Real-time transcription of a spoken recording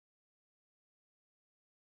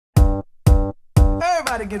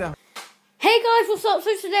about to get up. Hey guys, what's up?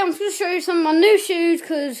 So today I'm just going to show you some of my new shoes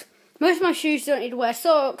because most of my shoes don't need to wear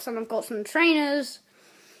socks and I've got some trainers.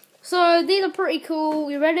 So these are pretty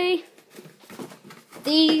cool. You ready?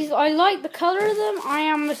 These, I like the colour of them.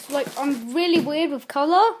 I'm really weird with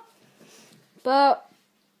colour, but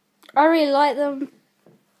I really like them.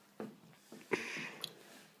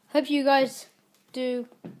 Hope you guys do,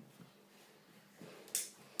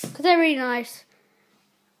 because they're really nice.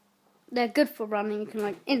 They're good for running. You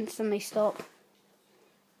can instantly stop.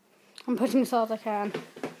 I'm pushing as hard as I can.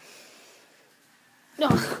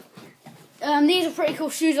 These are pretty cool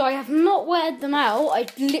shoes. I have not weared them out. I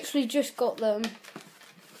literally just got them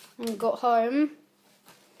and got home.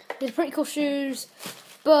 These are pretty cool shoes.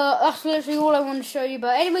 But that's literally all I wanted to show you.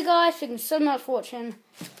 But anyway guys, thank you so much for watching.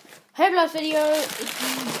 Hope you liked the video.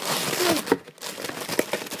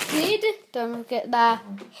 If you did, don't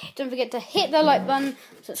forget to hit the like button,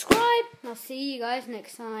 subscribe, and I'll see you guys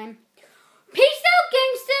next time.